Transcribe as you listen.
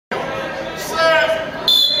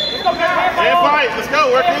fight. Let's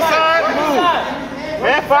go. Work inside. Move.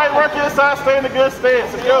 Hand fight. Work inside. Stay in a good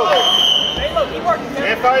stance. Let's go. Hey, look, keep working.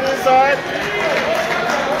 Hand fight inside.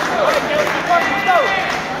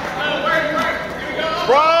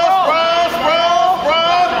 Sprawl, sprawl, sprawl,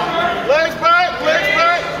 sprawl. Legs back, legs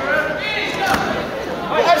back.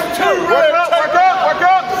 That's two Work up, work up, work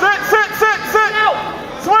up. Sit, sit, sit, sit.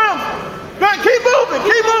 Swim. Good. Keep moving,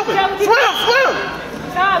 keep moving. Swim, swim.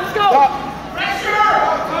 Let's go.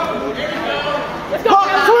 Let's go.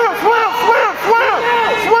 Swim, swim, swim, swim.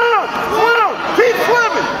 Swim, swim. Keep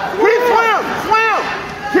swimming. Keep swim, swim.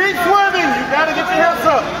 Keep swimming. You gotta get your hips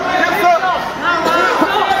up. Hips up.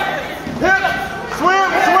 Hips. Swim,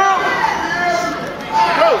 swim.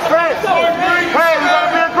 Go, stretch. Hey, you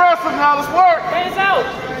gotta be aggressive now. Let's work. Hands out.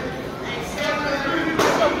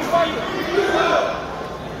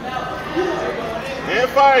 And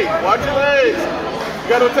fight. Watch your legs. You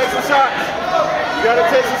gotta take some shots. You gotta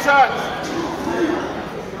take some shots.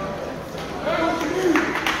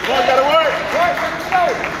 Come on, you gotta work.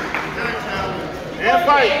 And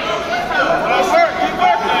fight. Now work. Keep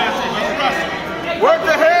working. Work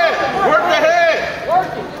the head. Work the head.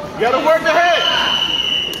 You gotta work the head.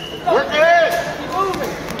 Work the head.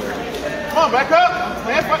 Come on, back up.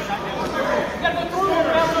 And fight.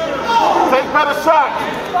 Take better shots.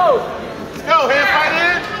 Let's go. Hand fight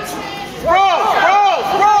in. Sprawl, sprawl,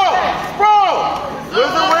 sprawl, sprawl.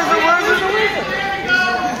 Wizard, wizard, wizard.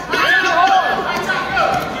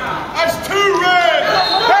 That's two red.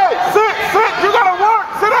 Hey, sit, sit. You gotta work.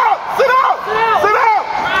 Sit out, sit out, sit out.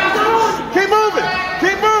 Keep moving,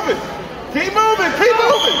 keep moving, keep moving, keep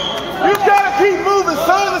moving. You gotta keep moving,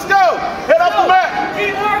 son. Let's go. Head off the mat.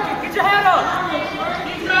 Keep working. Get your head up.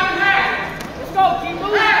 Let's go. Keep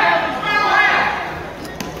moving.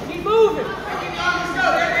 Keep moving.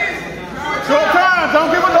 Short time. Don't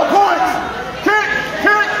give it no points. Kick,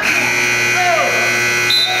 kick.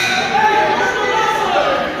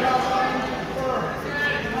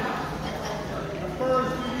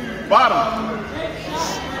 Bottom.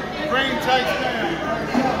 Green takes down.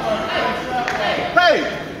 Hey,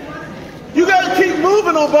 you gotta keep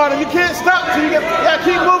moving on bottom. You can't stop till you get. You gotta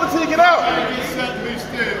keep moving till you get out. Be set, be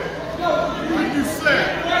still. When you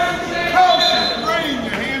set, caution, green.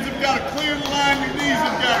 Your hands have got to clear the line. Your knees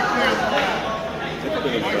have got to clear the line.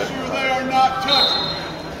 Make sure they are not touching.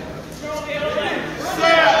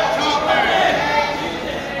 Set, top man.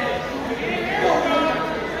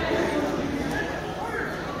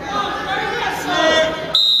 Set.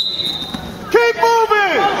 Keep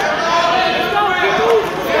moving.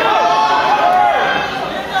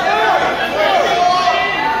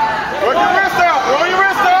 Work your wrist out. Roll your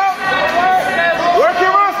wrist out. Work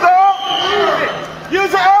your wrist out.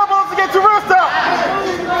 Use your elbows to get your wrist out.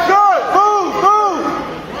 Good. Move, move.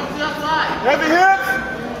 Heavy hips.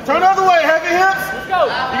 Turn the other way. Heavy hips.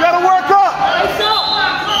 You got to work up. Face up.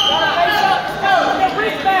 Face up. Let's go. Get your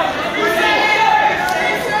wrist back.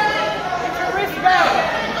 Get your wrist back.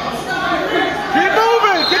 Keep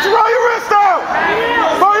moving. Get your roll your wrist out.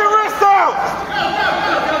 Roll your wrist out.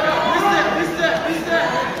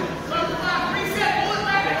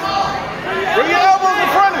 Bring your elbows in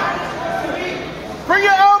front. Bring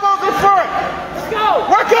your elbows in front. Let's go.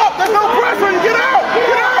 Work up. There's no pressure. You get out.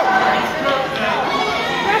 Get out.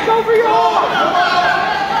 Back over your arm.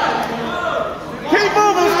 Keep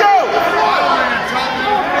moving. Let's go.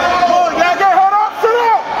 Come on. You gotta get head up. Sit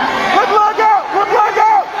out. Lift leg out. Lift leg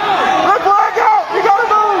out. Lift leg out. You gotta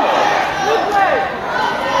move. Good play.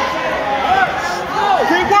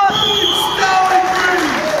 Keep working.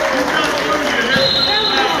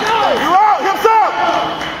 You out. Hips up.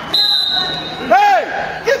 Hey,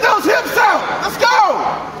 get those hips out. Let's go.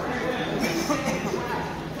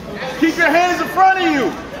 Keep your hands in front of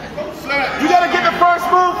you. You gotta get the first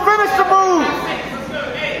move. Finish the move.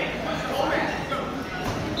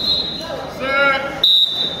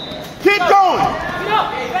 Keep going. Get up.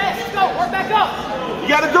 Fast. Let's go. Work back up. You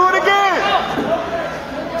gotta do it again.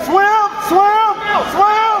 Swim, swim,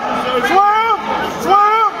 swim, swim,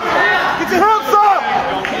 swim. Get your hips up.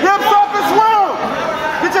 Hips up and swim.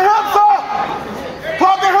 Get your hips up.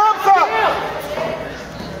 Pop your hips up.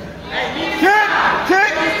 Kick,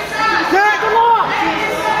 kick, kick. Come on.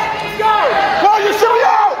 Let's go. Well, you should be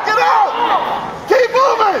out. Get out. Keep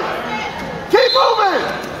moving. Keep moving.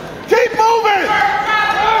 Keep moving.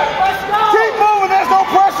 Let's go. Keep moving. There's no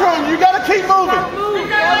pressure on you. You gotta keep moving.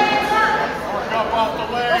 Move.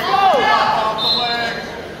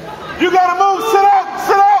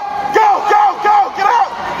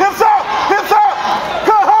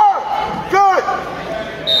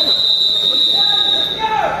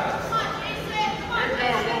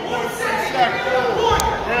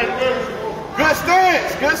 Good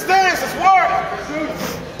stance. Good stance. It's work.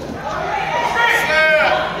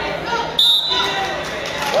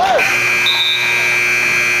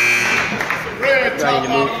 Red top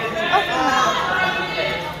off.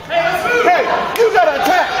 Hey, you gotta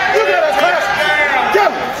attack. You gotta attack.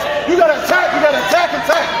 Kellan, you gotta attack. You gotta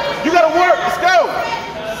attack. You gotta work. Let's go.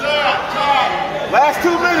 Last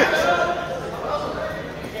 2 minutes.